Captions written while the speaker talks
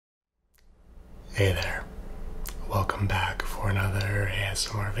Hey there, welcome back for another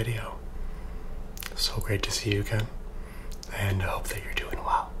ASMR video. So great to see you again, and I hope that you're doing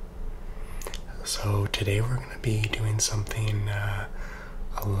well. So today we're going to be doing something a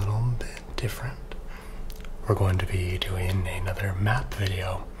little bit different. We're going to be doing another map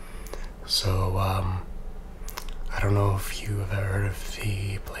video. So I don't know if you have ever heard of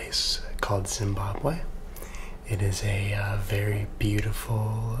the place called Zimbabwe. It is a very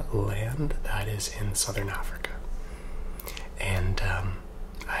beautiful land that is in southern Africa. And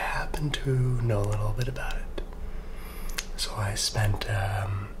I happen to know a little bit about it. So I spent a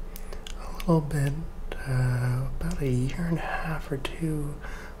little bit, about a year and a half or two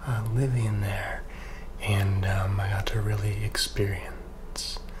living there. And I got to really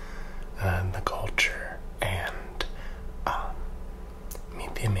experience the culture and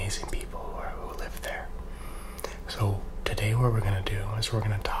meet the amazing people who live there. So today what we're going to do is we're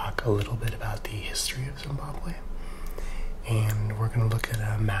going to talk a little bit about the history of Zimbabwe, and we're going to look at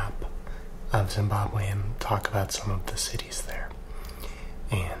a map of Zimbabwe and talk about some of the cities there,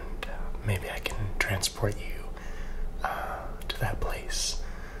 and maybe I can transport you to that place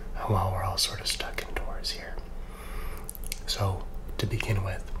while we're all sort of stuck indoors here. So to begin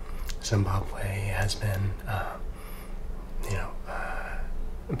with, Zimbabwe has been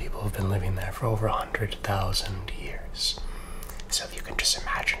people have been living there for over 100,000 years. So if you can just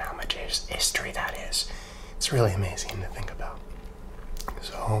imagine how much history that is, it's really amazing to think about.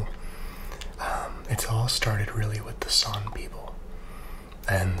 So it's all started really with the San people.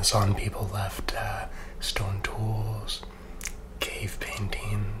 And the San people left stone tools, cave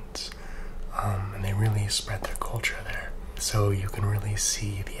paintings, and they really spread their culture there. So you can really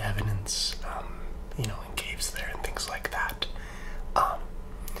see the evidence, in caves there and things like that.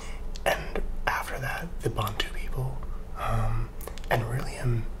 And after that, the Bantu people, and really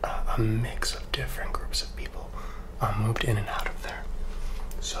a mix of different groups of people moved in and out of there.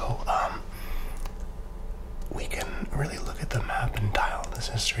 So we can really look at the map and tie all this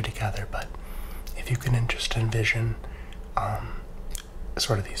history together, but if you can just envision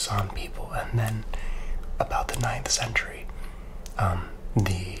sort of these San people, and then about the 9th century,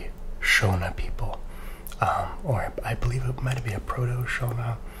 the Shona people, or I believe it might be a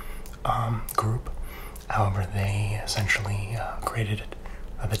proto-Shona group. However, they essentially created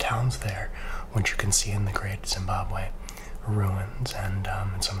the towns there, which you can see in the Great Zimbabwe ruins and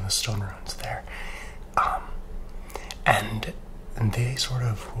some of the stone ruins there. And they sort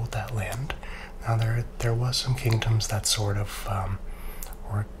of ruled that land. Now there was some kingdoms that sort of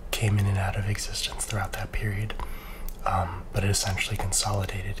came in and out of existence throughout that period, but it essentially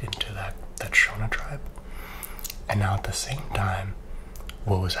consolidated into that Shona tribe. And now at the same time,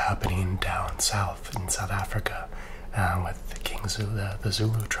 what was happening down south in South Africa with the King Zulu, the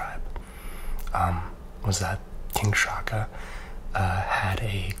Zulu tribe, was that King Shaka had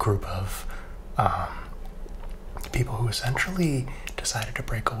a group of people who essentially decided to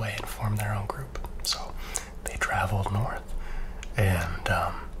break away and form their own group. So they traveled north, and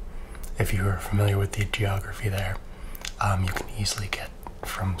if you are familiar with the geography there, you can easily get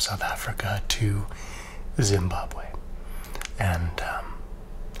from South Africa to Zimbabwe. And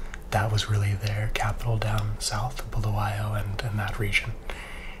that was really their capital down south, Bulawayo and that region.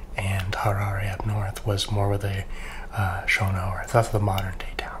 And Harare up north was more where the Shona, or that's the modern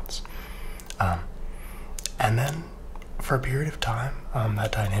day towns. And then for a period of time,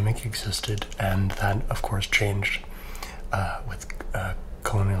 that dynamic existed, and that of course changed with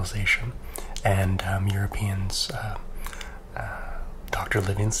colonialization and Europeans. Dr.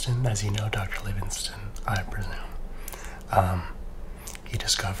 Livingstone, as you know, Dr. Livingstone, I presume, he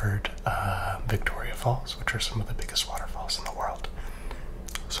discovered Victoria Falls, which are some of the biggest waterfalls in the world.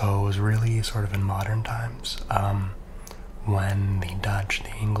 So it was really sort of in modern times when the Dutch,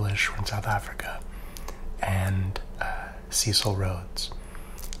 the English were in South Africa, and Cecil Rhodes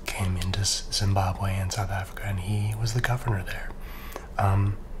came into Zimbabwe and South Africa, and he was the governor there.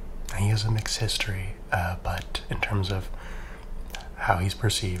 He has a mixed history, but in terms of how he's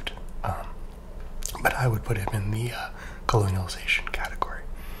perceived, but I would put him in the colonialization category.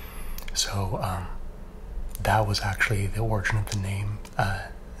 So that was actually the origin of the name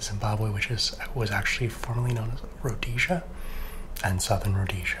Zimbabwe, which was actually formerly known as Rhodesia and Southern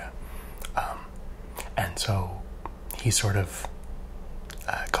Rhodesia. And so he sort of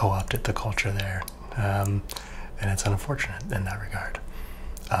co-opted the culture there, and it's unfortunate in that regard.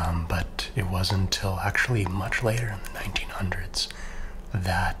 But it wasn't until actually much later in the 1900s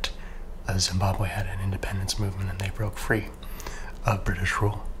that Zimbabwe had an independence movement and they broke free of British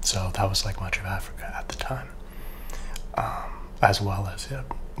rule. So that was like much of Africa at the time, as well as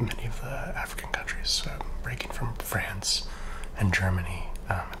many of the African countries, breaking from France and Germany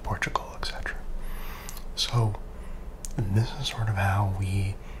and Portugal, etc. So this is sort of how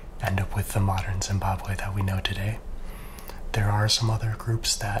we end up with the modern Zimbabwe that we know today. There are some other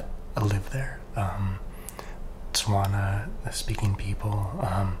groups that live there. Tswana speaking people,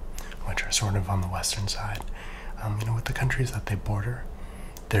 which are sort of on the western side. With the countries that they border,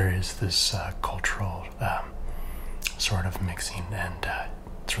 there is this cultural sort of mixing, and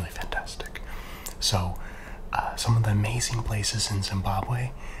it's really fantastic. So some of the amazing places in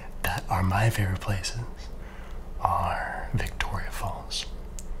Zimbabwe that are my favorite places are Victoria Falls.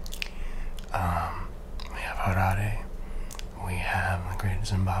 We have Harare. We have the Great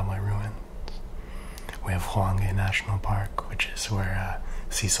Zimbabwe Ruins. We have Hwange National Park, which is where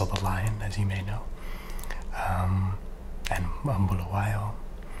Cecil the lion, as you may know, and Bulawayo,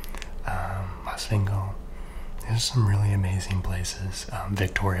 Masvingo. There's some really amazing places.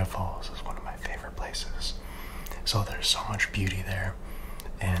 Victoria Falls is one of my favorite places. So there's so much beauty there.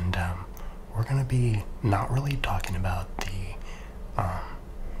 And we're going to be not really talking about the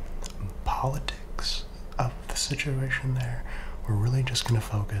politics of the situation there. We're really just going to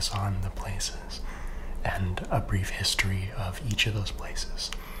focus on the places and a brief history of each of those places.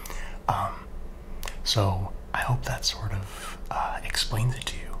 So I hope that sort of explains it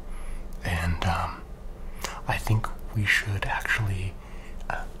to you. And I think we should actually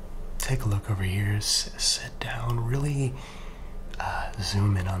take a look over here, sit down, really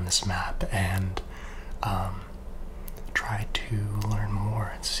zoom in on this map, and try to learn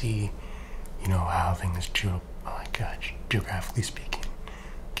more and see, how things geographically speaking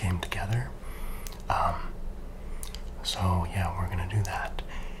came together. So yeah, we're gonna do that,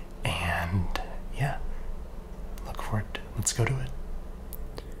 and yeah, look for it. Let's go to it.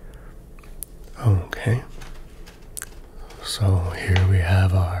 Okay, so here we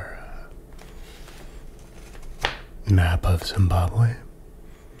have our map of Zimbabwe,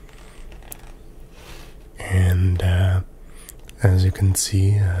 and as you can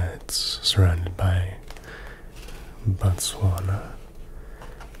see, it's surrounded by Botswana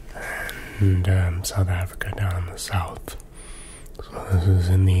and South Africa down in the south. So this is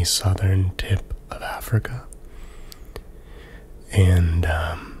in the southern tip of Africa, and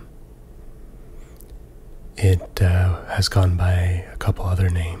it has gone by a couple other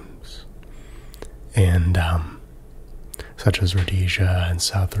names, and such as Rhodesia and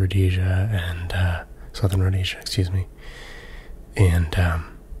South Rhodesia and Southern Rhodesia, excuse me, and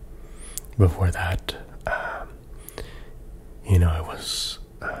before that, it was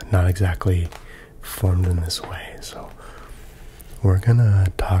not exactly formed in this way. So we're gonna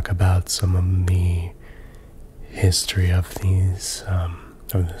talk about some of the history of these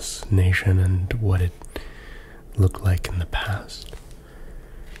of this nation and what it looked like in the past.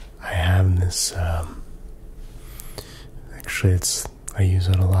 I have this actually I use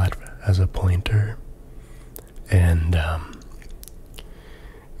it a lot as a pointer, and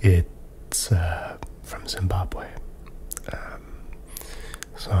it's from Zimbabwe.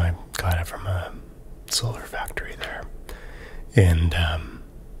 So I got it from a solar factory there, and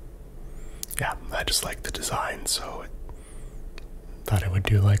yeah, I just like the design, so I thought I would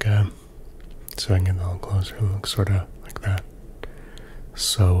do like so I can get a little closer. It looks sort of like that.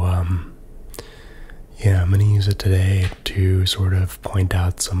 So yeah, I'm gonna use it today to sort of point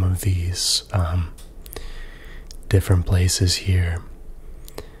out some of these different places here,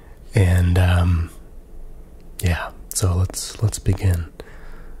 and yeah, so let's begin.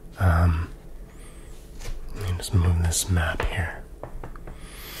 Let me just move this map here.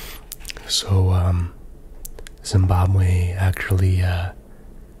 So Zimbabwe actually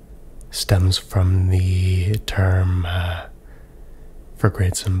stems from the term for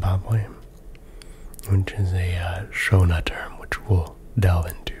Great Zimbabwe, which is a Shona term, which we'll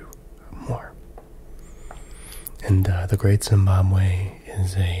delve into more. And the Great Zimbabwe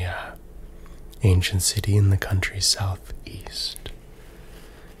is a ancient city in the country's southeast.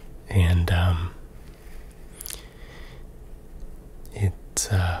 And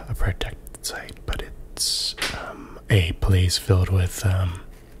it's a protected site, but it's a place filled with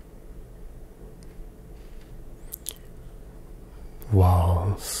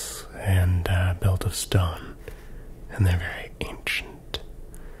walls and built of stone, and they're very ancient.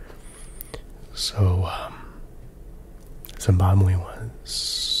 So Zimbabwe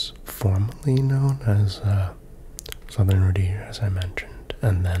was formerly known as Southern Rhodesia, as I mentioned,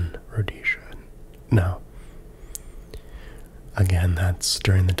 and then Rhodesia. Now, again, that's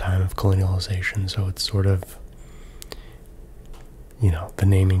during the time of colonialization, so it's sort of, the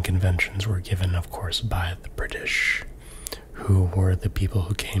naming conventions were given, of course, by the British, who were the people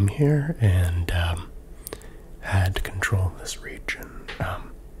who came here and had control of this region.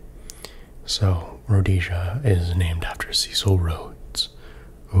 So Rhodesia is named after Cecil Rhodes,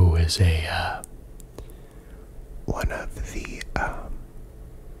 who is one of the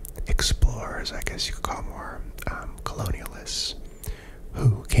explorers, I guess you could call more colonialists,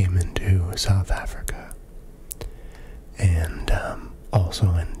 who came into South Africa and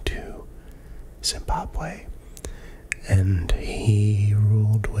also into Zimbabwe. And he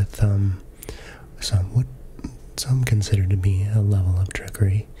ruled with some consider to be a level of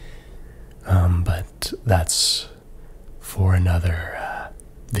trickery, but that's for another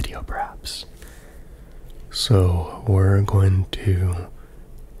video perhaps. So we're going to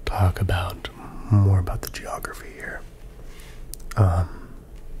talk about more about the geography here.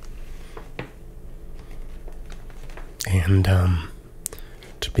 And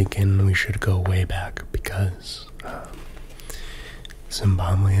to begin, we should go way back, because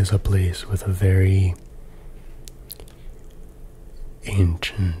Zimbabwe is a place with a very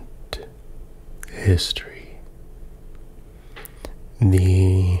ancient history.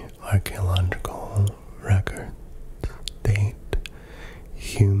 The archaeological records date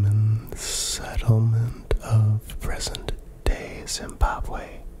human settlement of present-day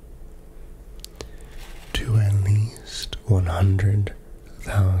Zimbabwe to at least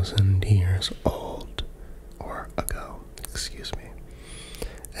 100,000 years old, or ago, excuse me.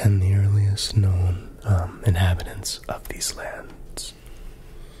 And the earliest known inhabitants of these lands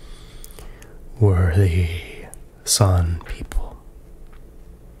were the San people.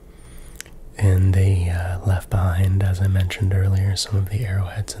 And they left behind, as I mentioned earlier, some of the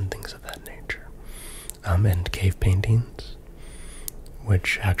arrowheads and things of that nature. And cave paintings,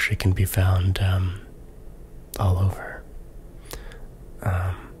 which actually can be found all over.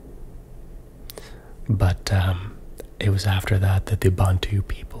 But it was after that that the Bantu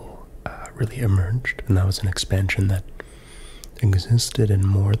people really emerged, and that was an expansion that existed in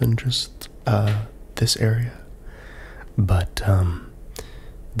more than just this area. But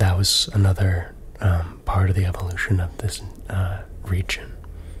that was another part of the evolution of this region.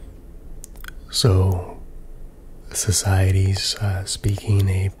 So societies speaking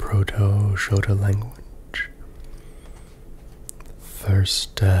a Proto-Shona language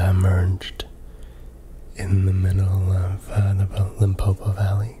first emerged in the middle of the Limpopo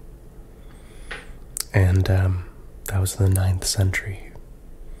Valley, and that was the 9th century.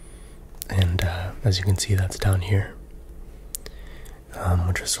 And as you can see, that's down here,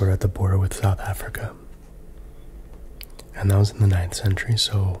 which is sort of at the border with South Africa. And that was in the 9th century,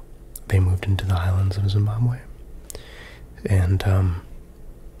 so they moved into the highlands of Zimbabwe. And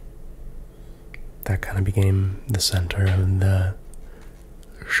that kind of became the center of the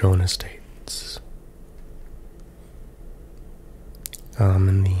Shona states.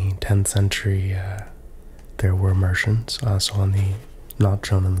 In the 10th century, there were merchants. So on the, not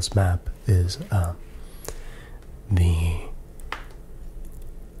shown on this map, is the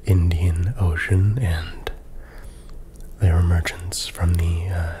Indian Ocean, and there were merchants from the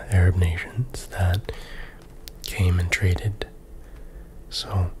Arab nations that came and traded.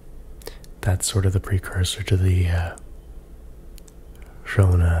 So that's sort of the precursor to the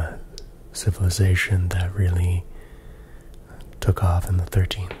Shona civilization that really took off in the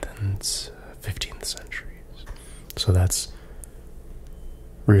 13th and 15th centuries. So that's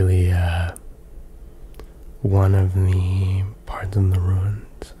really one of the parts of the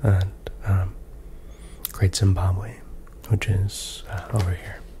ruins at Great Zimbabwe, which is over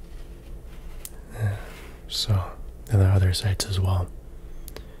here. So there are other sites as well.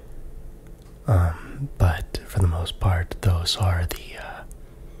 But for the most part, those are the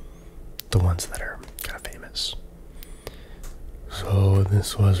ones that are kind of famous. So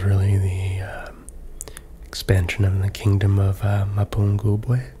this was really the expansion of the kingdom of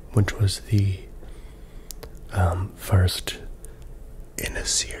Mapungubwe, which was the first in a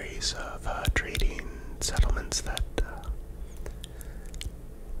series of trading settlements that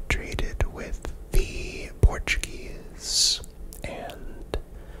traded with the Portuguese and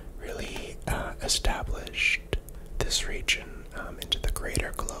really established this region into the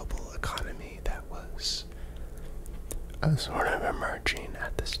greater global economy that was sort of emerging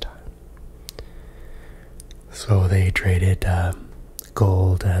at this time. So they traded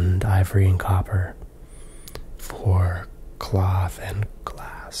gold and ivory and copper for cloth and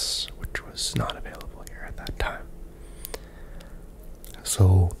glass, which was not available here at that time.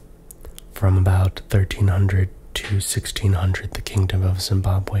 So from about 1300 to 1600, the Kingdom of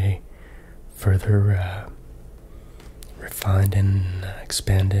Zimbabwe further refined and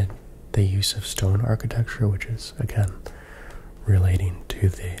expanded the use of stone architecture, which is, again, relating to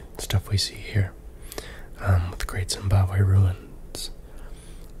the stuff we see here with the Great Zimbabwe ruins.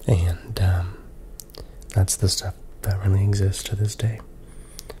 And that's the stuff that really exists to this day.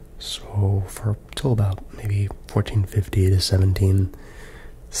 So for till about maybe 1450 to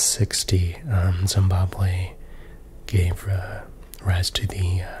 1760, Zimbabwe gave rise to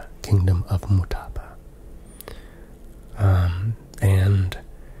the Kingdom of Mutapa. And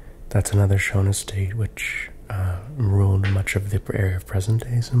that's another Shona state which ruled much of the area of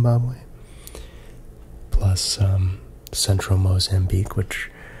present-day Zimbabwe, plus central Mozambique, which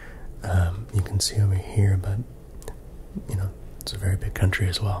you can see over here, but it's a very big country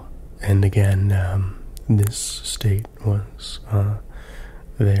as well. And again, this state was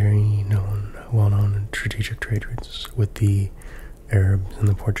very well-known in strategic trade routes with the Arabs and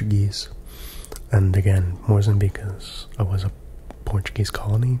the Portuguese. And again, Mozambique was a Portuguese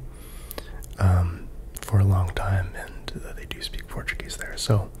colony for a long time, and they do speak Portuguese there.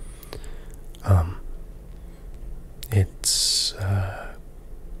 So it's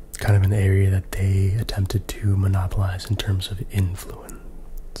kind of an area that they attempted to monopolize in terms of influence.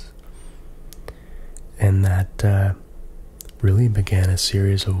 And that really began a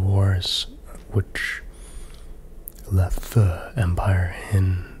series of wars which left the empire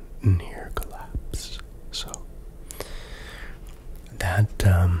in near collapse. So that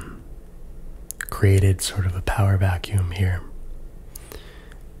created sort of a power vacuum here.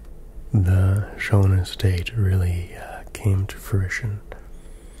 The Shona state really came to fruition.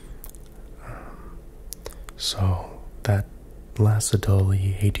 So that lasted till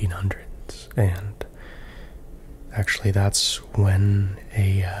the 1800s, and actually that's when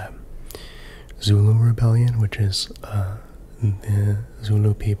a Zulu rebellion, which is the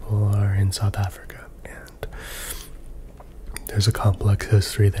Zulu people are in South Africa, and there's a complex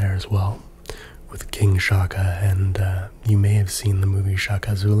history there as well with King Shaka, and you may have seen the movie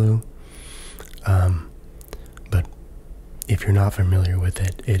Shaka Zulu, but if you're not familiar with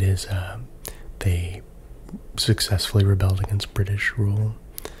it, it is they successfully rebelled against British rule,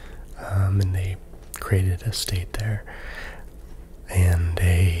 and they created a state there, and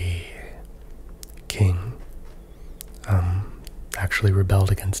a king actually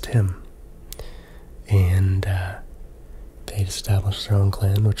rebelled against him, and they established their own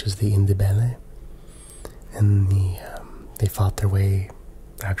clan, which is the Ndebele, and they fought their way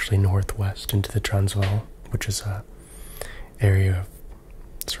actually northwest into the Transvaal, which is a area of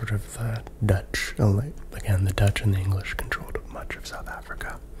sort of Dutch. Again, the Dutch and the English controlled much of South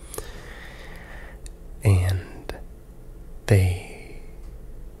Africa, and they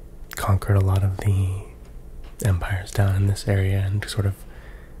conquered a lot of the empires down in this area and sort of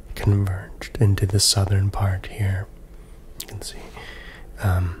converged into the southern part here. You can see,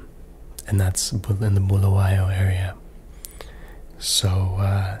 and that's in the Bulawayo area.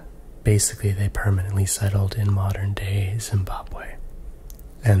 So basically they permanently settled in modern day Zimbabwe.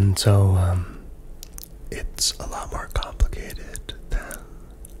 And so it's a lot more complicated than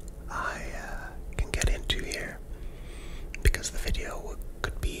I can get into here, because the video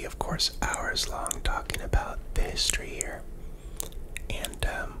could be, of course, hours long talking about the history here. And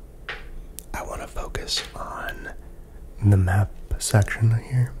I want to focus on the map section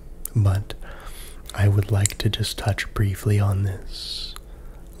here, but I would like to just touch briefly on this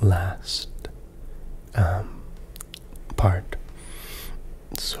last part.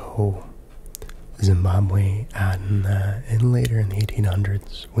 So Zimbabwe, and later in the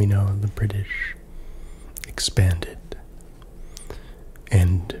 1800s, we know the British expanded,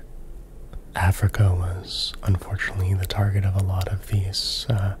 and Africa was unfortunately the target of a lot of these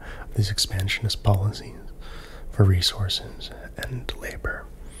expansionist policies for resources and labor.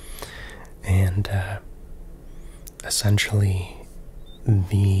 And essentially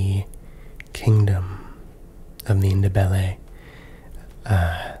the kingdom of the Ndebele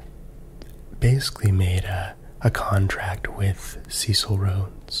basically made a contract with Cecil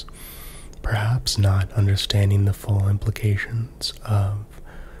Rhodes, perhaps not understanding the full implications of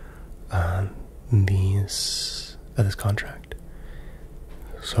this contract.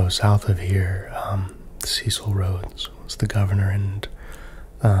 So south of here, Cecil Rhodes was the governor and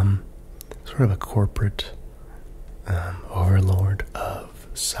sort of a corporate overlord of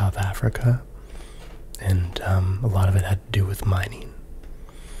South Africa, and a lot of it had to do with mining.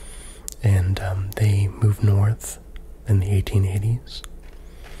 And they moved north in the 1880s,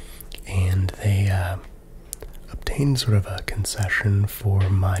 and they obtained sort of a concession for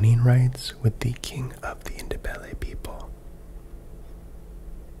mining rights with the king of the Ndebele people.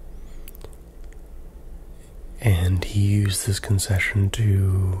 And he used this concession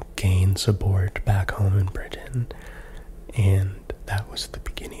to gain support back home in Britain, and that was the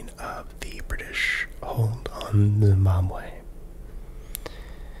beginning of the British hold on Zimbabwe.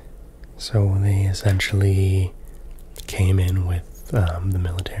 So they essentially came in with the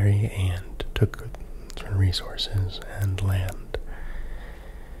military and took certain resources and land.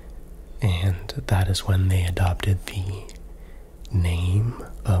 And that is when they adopted the name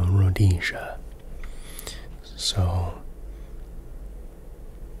of Rhodesia. So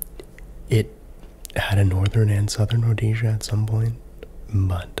it had a northern and southern Rhodesia at some point,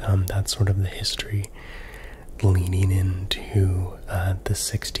 but that's sort of the history leading into the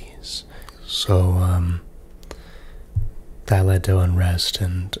 60s. So that led to unrest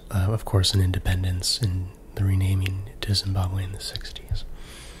and, of course, an independence and the renaming to Zimbabwe in the 60s.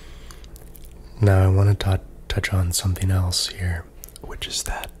 Now I want to touch on something else here, which is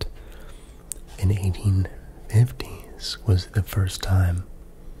that in the 1850s was the first time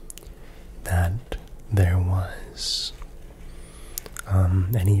that there was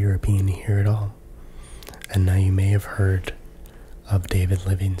any European here at all. And now you may have heard of David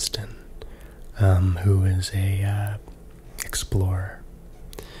Livingstone, who is a explorer,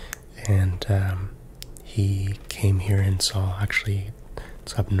 and he came here and saw, actually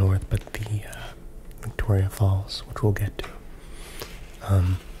it's up north, but the Victoria Falls, which we'll get to,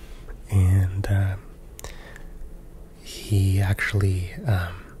 and he actually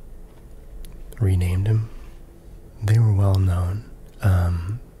renamed them. They were well known,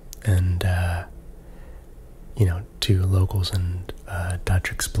 and to locals and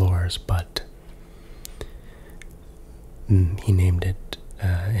Dutch explorers, but he named it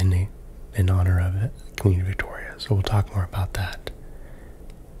in honor of Queen Victoria. So we'll talk more about that.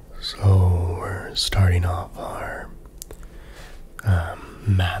 So we're starting off our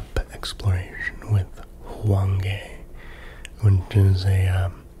map exploration with Hwange, which is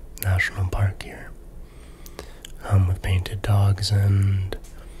a national park here, with painted dogs and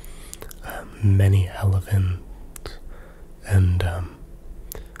many elephants, and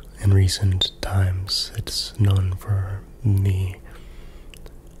in recent times it's known for the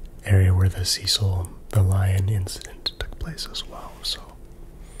area where the Cecil the lion incident took place as well. So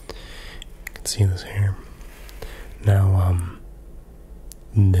you can see this here. Now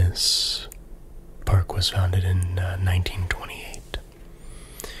this park was founded in 1928,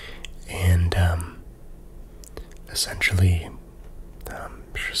 and essentially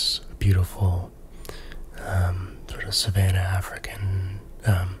just a beautiful sort of savanna African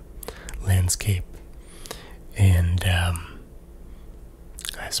landscape, and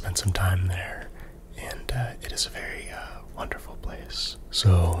I spent some time there, and it is a very wonderful place.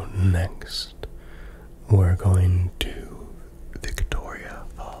 So next we're going to Victoria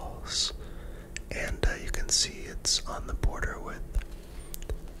Falls, and you can see it's on the border with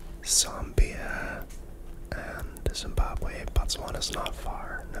Zambia and Zimbabwe. Botswana's not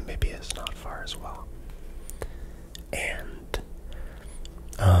far, Namibia is not far as well. And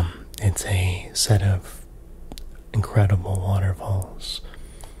it's a set of incredible waterfalls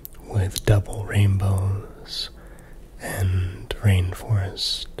with double rainbows and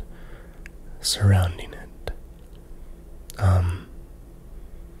rainforest surrounding it.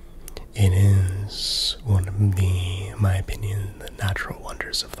 It is one of in my opinion, the natural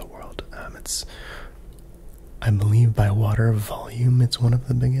wonders of the world. It's, I believe by water volume, it's one of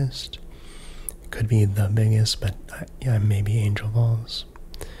the biggest. It could be the biggest, but yeah, maybe Angel Falls.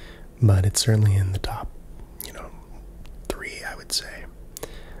 But it's certainly in the top, 3, I would say.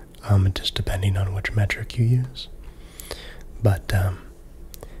 Just depending on which metric you use. But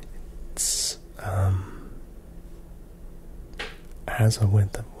it's has a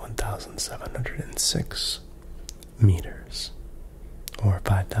width of 1,706 meters, or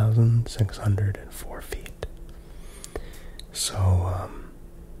 5,604 feet. So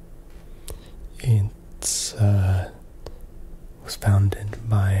it's was founded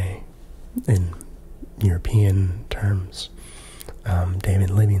by, in European terms, David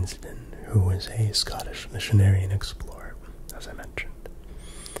Livingstone, who was a Scottish missionary and explorer, as I mentioned.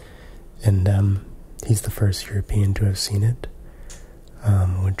 And he's the first European to have seen it,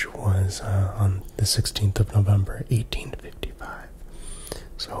 which was on the 16th of November, 1855.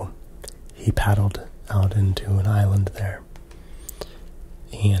 So he paddled out into an island there,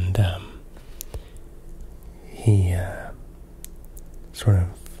 and he sort of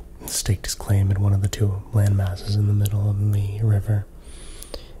staked his claim at one of the two land masses in the middle of the river,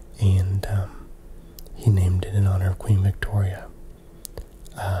 and he named it in honor of Queen Victoria.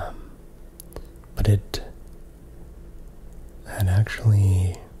 But it had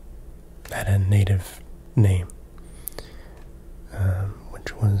actually had a native name,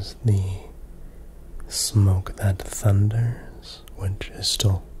 which was the smoke that thunders, which is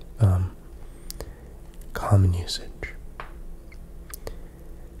still common usage.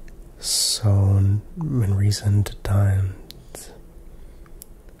 So in recent times,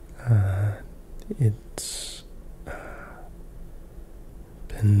 it's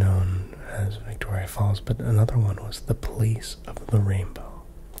been known as Victoria Falls, but another one was the Place of the Rainbow,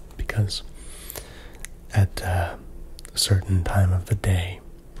 because at a certain time of the day,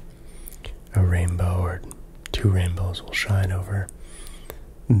 a rainbow or two rainbows will shine over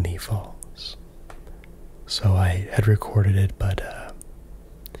the falls. So I had recorded it, but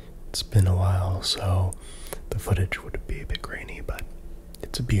it's been a while, so the footage would be a bit grainy, but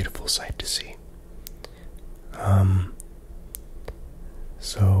it's a beautiful sight to see.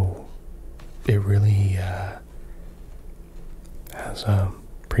 So it really has a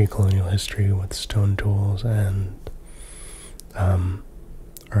pre-colonial history with stone tools and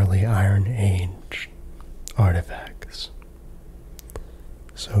early Iron Age artifacts.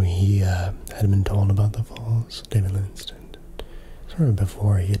 So he had been told about the falls, David Livingstone, sort of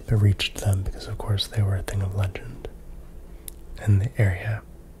before he had reached them, because of course they were a thing of legend in the area.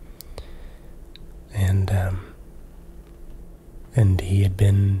 And he had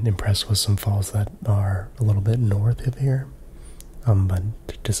been impressed with some falls that are a little bit north of here, but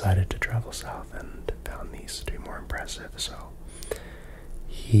decided to travel south and found these to be more impressive. So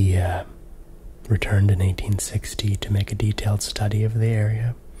he returned in 1860 to make a detailed study of the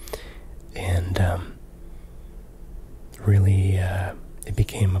area, and really it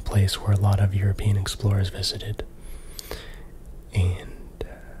became a place where a lot of European explorers visited. And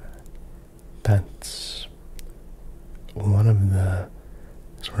that's one of the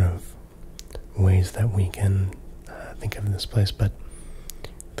sort of ways that we can think of this place. But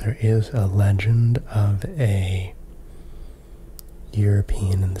there is a legend of a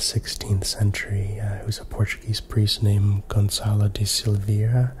European in the 16th century who's a Portuguese priest named Gonçalo de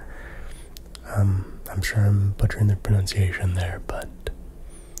Silveira. I'm sure I'm butchering the pronunciation there, but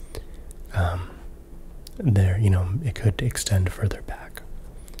there, it could extend further back.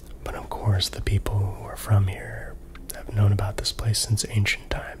 But of course, the people who are from here have known about this place since ancient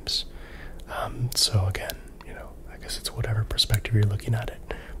times. So again, I guess it's whatever perspective you're looking at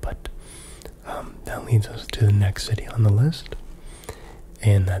it. But that leads us to the next city on the list,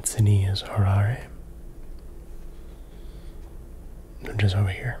 and that city is Harare, which is over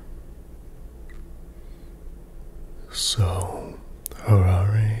here. So,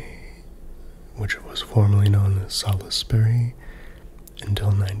 Harare, which was formerly known as Salisbury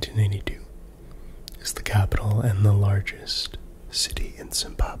until 1982, is the capital and the largest city in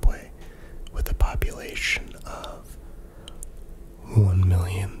Zimbabwe, with a population of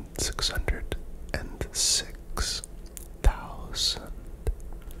 1,606,000,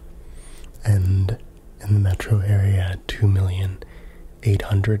 and in the metro area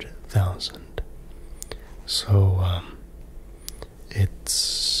 2,800,000. So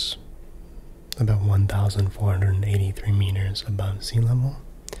it's about 1,483 meters above sea level,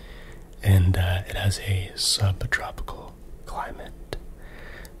 and it has a subtropical climate.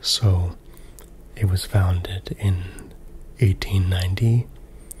 So it was founded in 1890,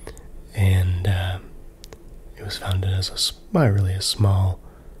 and it was founded as a small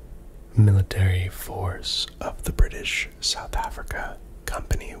military force of the British South Africa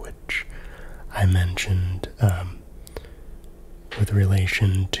Company, which I mentioned with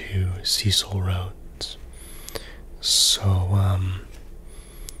relation to Cecil Rhodes. So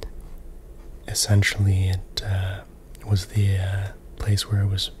essentially it was the place where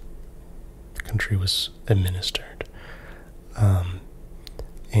the country was administered,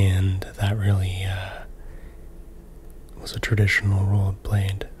 and that really was a traditional role it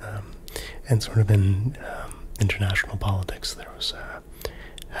played, and sort of in international politics there was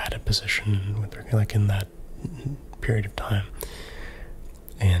had a position with, like, in that period of time.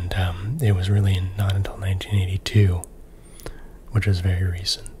 And it was really not until 1982, which is very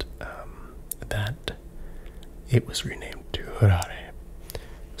recent, that it was renamed to Harare.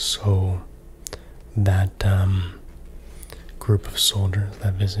 So that group of soldiers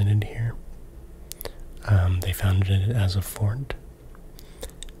that visited here, they founded it as a fort,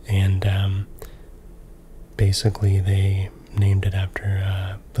 and basically they named it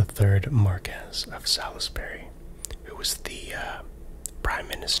after the third Marquess of Salisbury, who was the Prime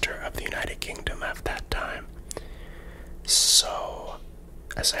Minister of the United Kingdom at that time. So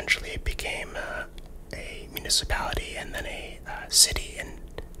essentially it became a municipality and then a city in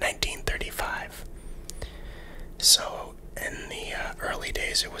 1935. So in the early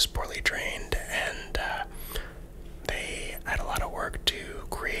days it was poorly drained, and they had a lot of work to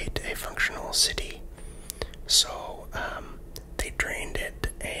create a functional city. So they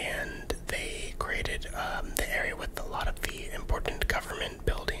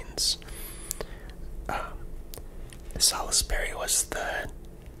was the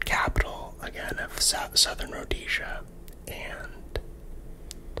capital, again, of southern Rhodesia, and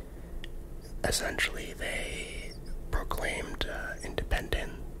essentially they proclaimed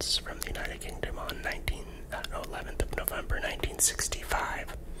independence from the United Kingdom on 11th of November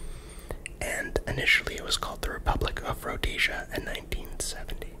 1965, and initially it was called the Republic of Rhodesia in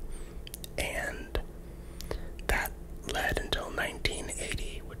 1970, and that led until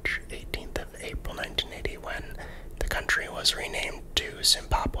 1980, which 18th of April 1980, when the country was renamed to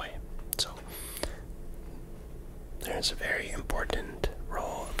Zimbabwe. So there's a very important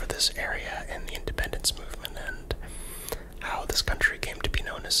role for this area in the independence movement and how this country came to be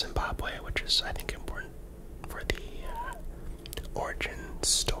known as Zimbabwe, which is, I think, important for the origin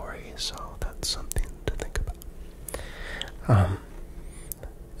story, so that's something to think about.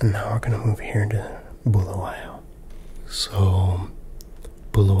 And now we're going to move here to Bulawayo. So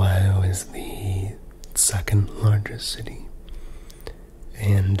Bulawayo is the second largest city,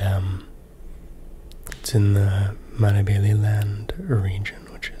 and it's in the Ndebele land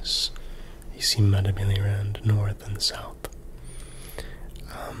region, which is, you see Ndebele land north and south.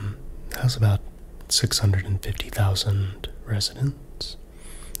 It has about 650,000 residents,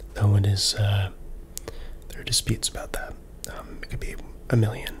 though it is, there are disputes about that. It could be 1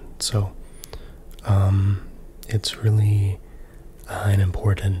 million, so it's really an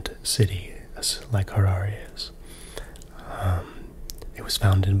important city, like Harare is. It was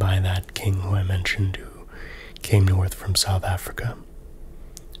founded by that king who I mentioned, who came north from South Africa,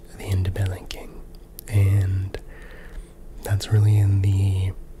 the Ndebele king, and that's really in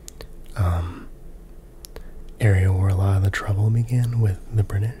the area where a lot of the trouble began with the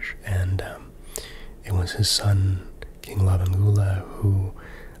British, and it was his son, King Livingstone, who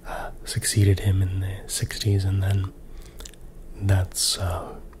succeeded him in the 60s, and then that's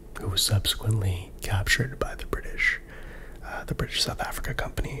who was subsequently captured by the British South Africa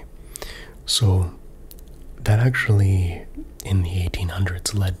Company. So that actually, in the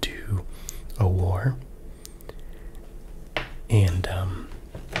 1800s, led to a war, and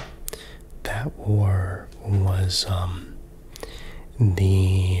that war was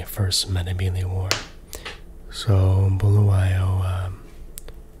the first Ndebele War. So Bulawayo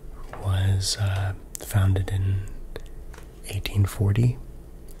was founded in 1840,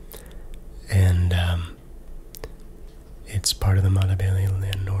 and it's part of the Ndebele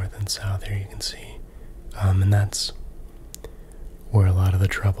land north and south. Here you can see, and that's where a lot of the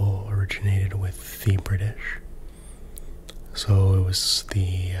trouble originated with the British. So it was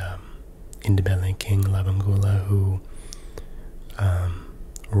the Ndebele king Livingstone who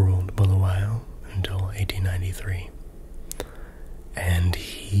ruled Bulawayo until 1893, and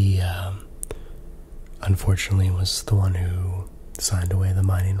he unfortunately was the one who signed away the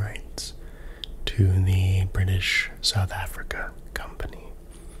mining rights to the British South Africa Company,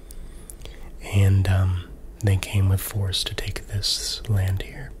 and they came with force to take this land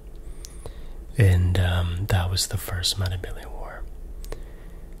here, and that was the first Ndebele War.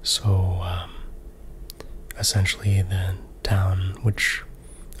 So essentially the town, which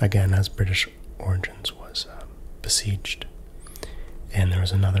again has British origins, was besieged, and there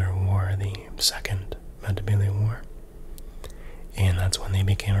was another war, the second Ndebele War, and that's when they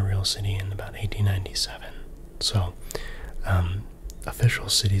became a real city in about 1897. So official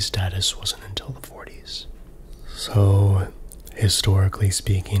city status wasn't until the 40s. So historically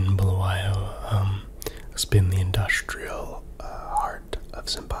speaking, Bulawayo has been the industrial heart of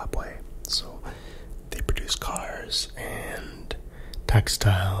Zimbabwe. So they produce cars and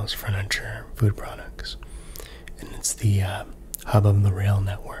textiles, furniture, food products, and it's the hub of the rail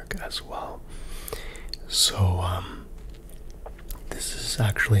network as well. So this is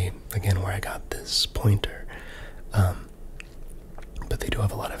actually, again, where I got this pointer, but they do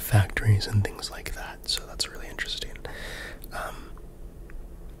have a lot of factories and things like that, so that's really interesting.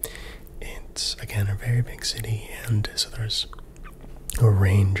 It's, again, a very big city, and so there's a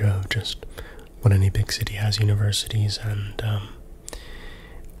range of just what any big city has, universities, and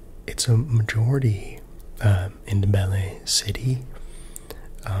it's a majority Ndebele city,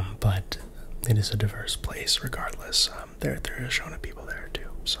 but it is a diverse place regardless. There are Shona people there too,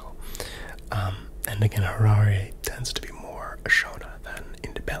 so and again, Harare tends to be more a Shona than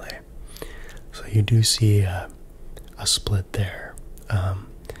Ndebele, so you do see a split there,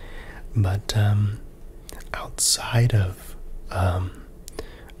 but outside of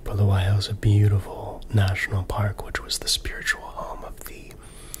Bulawayo is a beautiful national park, which was the spiritual home of the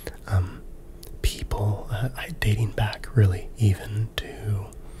people, dating back really even to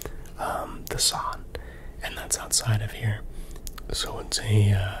the San, and that's outside of here. So it's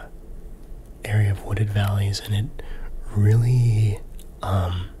a area of wooded valleys, and it really,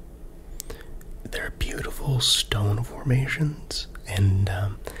 they're beautiful stone formations, and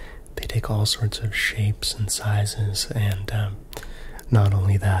they take all sorts of shapes and sizes, and not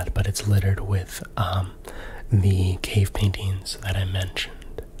only that, but it's littered with the cave paintings that I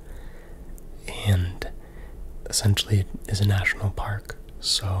mentioned. And essentially it is a national park,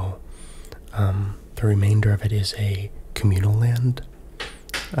 so the remainder of it is a communal land,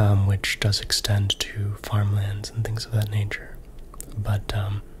 which does extend to farmlands and things of that nature. But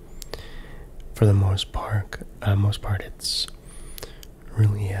for the most part, it's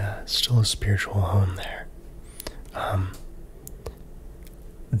really still a spiritual home there.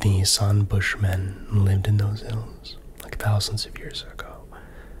 The San Bushmen lived in those hills like thousands of years ago,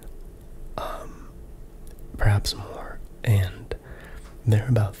 perhaps more, and there are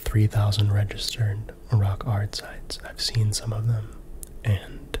about 3,000 registered rock art sites. I've seen some of them,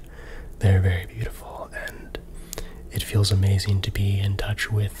 and they're very beautiful, and it feels amazing to be in touch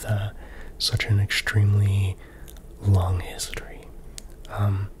with such an extremely long history.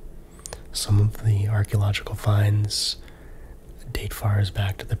 Some of the archaeological finds date far as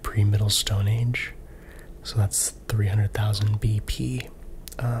back to the pre-Middle Stone Age, so that's 300,000 BP,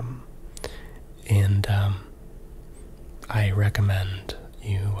 and I recommend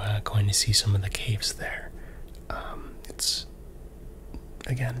you going to see some of the caves there. It's,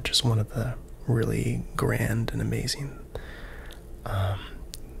 again, just one of the really grand and amazing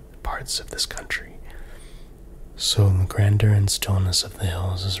parts of this country. So the grandeur and stillness of the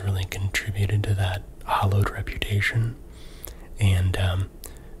hills has really contributed to that hallowed reputation, and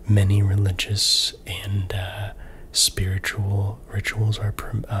many religious and spiritual rituals are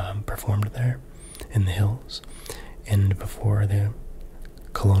performed there in the hills. And before the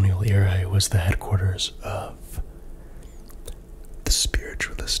colonial era, it was the headquarters of the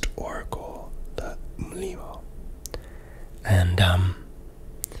spiritualist oracle, the Mlimo. And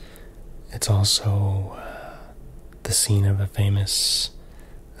it's also the scene of a famous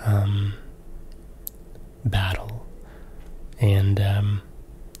battle. And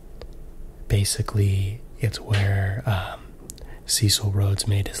basically, it's where Cecil Rhodes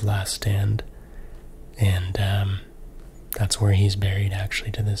made his last stand. And that's where he's buried,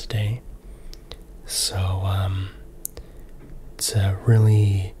 actually, to this day. So it's a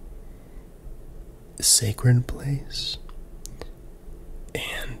really sacred place,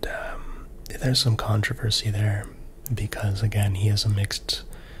 and there's some controversy there because, again, he has a mixed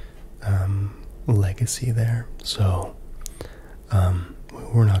legacy there. So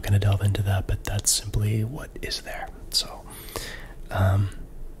we're not going to delve into that, but that's simply what is there. So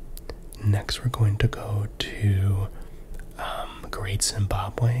next we're going to go to Great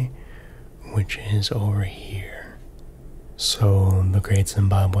Zimbabwe, which is over here. So the Great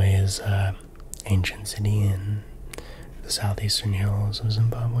Zimbabwe is an ancient city in the southeastern hills of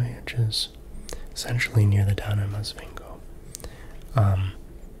Zimbabwe, which is essentially near the town of Masvingo.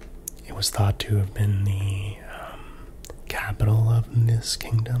 It was thought to have been the capital of this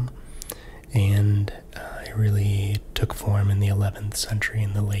kingdom, and it really took form in the 11th century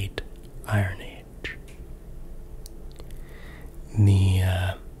in the late Iron Age. The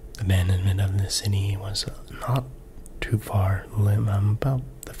abandonment of the city was not too far, about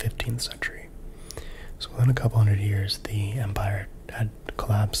the 15th century. So within a couple hundred years, the empire had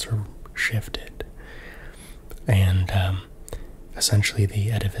collapsed or shifted, and essentially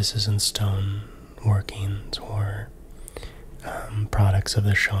the edifices and stone workings were products of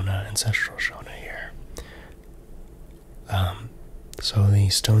the Shona, ancestral Shona here. So the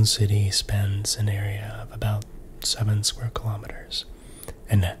stone city spans an area of about 7 square kilometers,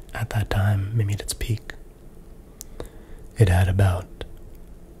 and at that time, maybe at its peak, it had about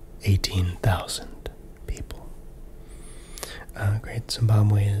 18,000 people. Great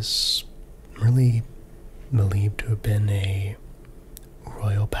Zimbabwe is really believed to have been a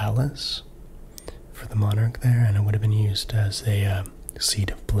royal palace for the monarch there, and it would have been used as a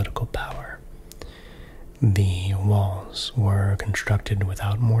seat of political power. The walls were constructed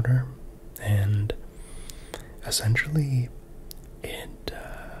without mortar, and essentially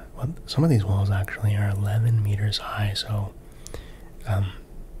some of these walls actually are 11 meters high, so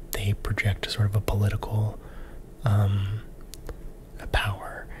they project sort of a political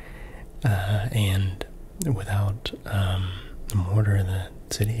power, and without the mortar, the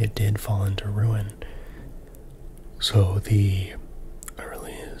city, it did fall into ruin. So the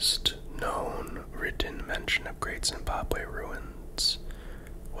earliest known written mention of Great Zimbabwe ruins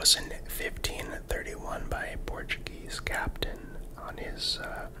was in 1531 by a Portuguese captain on his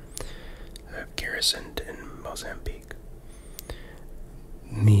garrison in Mozambique.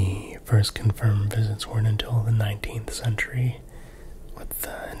 The the first confirmed visits weren't until the 19th century, with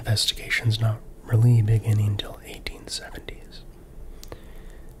investigations not really beginning until 1870s.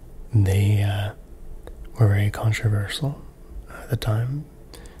 They were very controversial at the time,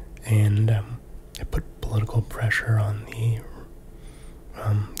 and it put political pressure on the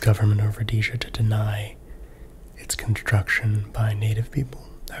government of Rhodesia to deny its construction by native people,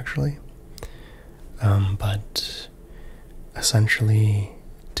 actually. But essentially,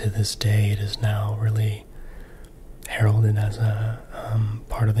 to this day, it is now really heralded as a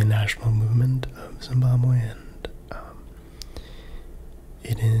part of the national movement of Zimbabwe, and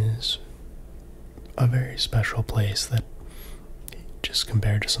it is a very special place that, just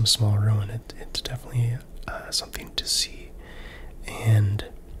compared to some small ruin, it's definitely something to see. And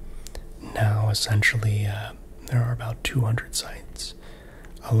now, essentially, there are about 200 sites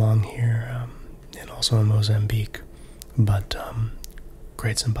along here, and also in Mozambique, but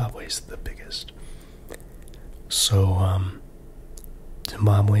Great Zimbabwe is the biggest. So,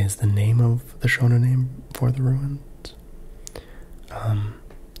 Zimbabwe is the name of the Shona name for the ruins,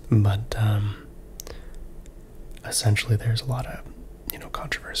 but essentially there's a lot of,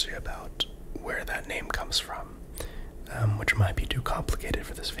 controversy about where that name comes from, which might be too complicated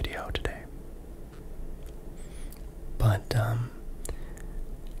for this video today. But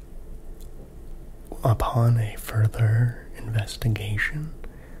upon a further investigation,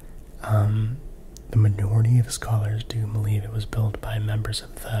 the majority of scholars do believe it was built by members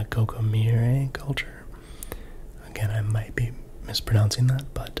of the Gokomire culture. Again, I might be mispronouncing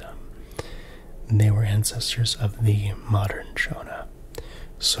that, but they were ancestors of the modern Shona.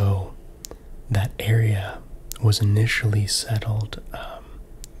 So that area was initially settled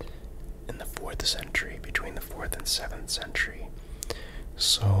in the 4th century, between the 4th and 7th century.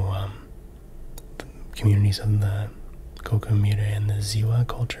 So the communities of the Gokomire and the Ziwa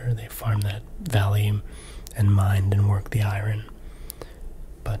culture, they farmed that valley and mined and worked the iron.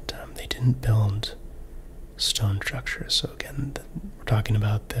 But they didn't build stone structures. So again, we're talking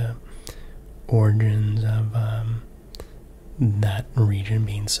about the origins of that region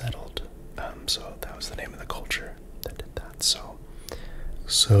being settled. So that was the name of the culture that did that.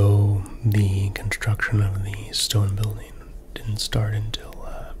 So the construction of the stone building didn't start until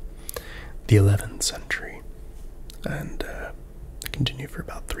the 11th century, and continued for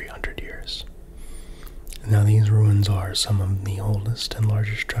about 300 years. Now, these ruins are some of the oldest and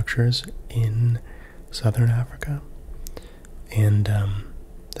largest structures in southern Africa, and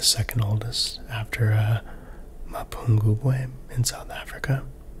the second oldest after Mapungubwe in South Africa.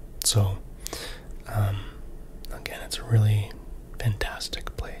 So, again, it's a really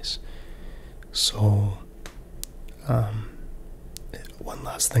fantastic place. So, one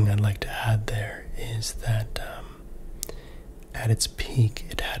last thing I'd like to add there is that at its peak,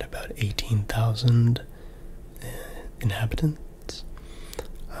 it had about 18,000 inhabitants.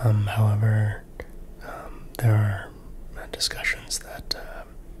 However, there are discussions that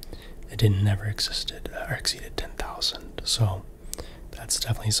it didn't never existed or exceeded 10,000. So that's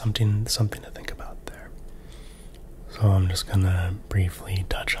definitely something to think about there. So I'm just gonna briefly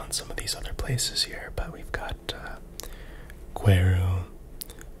touch on some of these other places here, but we've got Kweru,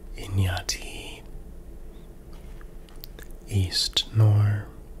 Inyati, East Nor,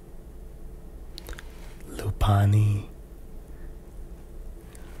 Lupani,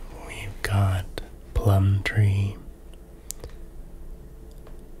 we've got Plumtree,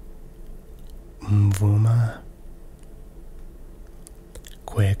 Mvuma,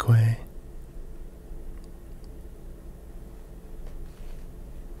 Kwekwe,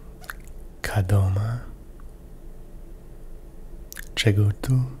 Kadoma,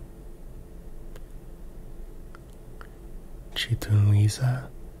 Chegutu, Chitunwiza.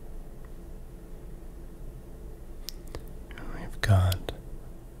 We've got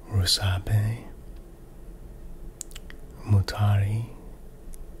Rusabe, Mutari,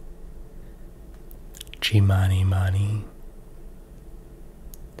 Chimani Mani,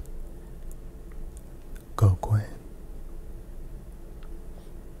 Gokwe,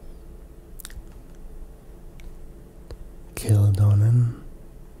 Kildonan,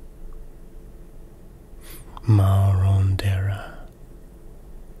 Marondera,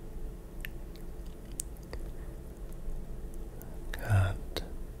 got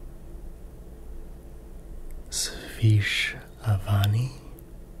Svish Avani,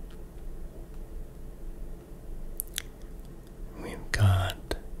 we've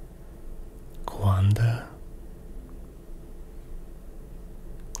got Kwanda,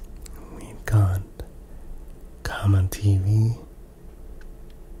 we've got Kama TV,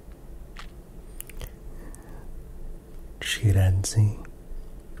 Chiredzi,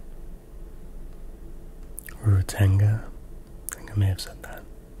 Rutenga, I think I may have said that.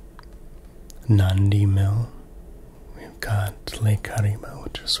 Nandi Mill. We've got Lake Kariba,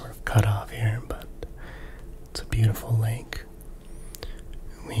 which is sort of cut off here, but it's a beautiful lake.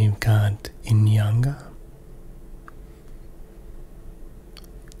 We've got Inyanga.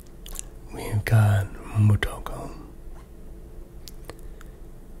 We've got Mutoko.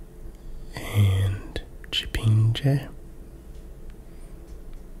 And Chipinge.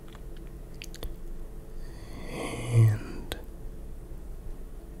 And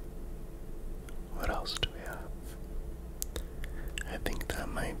what else do we have? I think that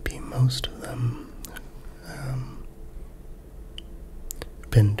might be most of them.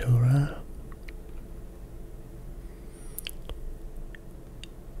 Ventura.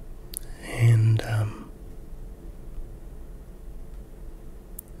 And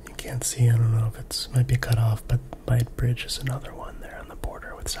you can't see, I don't know if it's might be cut off, but Light Bridge is another one there on the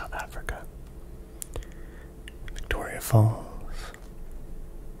border with South Africa. Victoria Falls,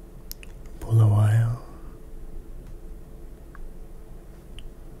 Bulawayo,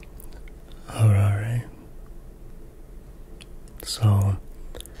 Harare. So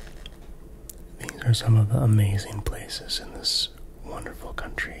these are some of the amazing places in this wonderful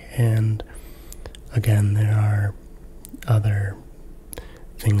country, and again, there are other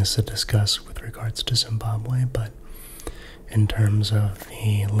things to discuss with regards to Zimbabwe, but in terms of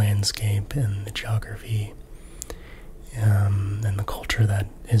the landscape and the geography and the culture that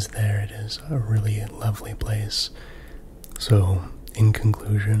is there, it is a really lovely place. So in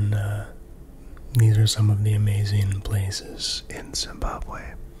conclusion, these are some of the amazing places in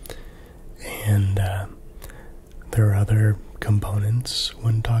Zimbabwe, and there are other components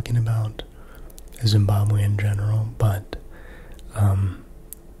when talking about Zimbabwe in general, but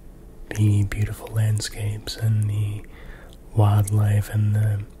the beautiful landscapes and the wildlife and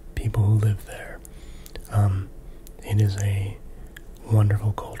the people who live there, it is a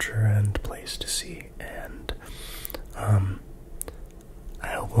wonderful culture and place to see, and I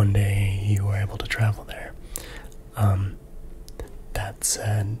hope one day you are able to travel there. That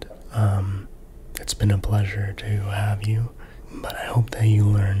said, it's been a pleasure to have you, but I hope that you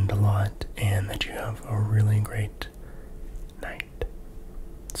learned a lot and that you have a really great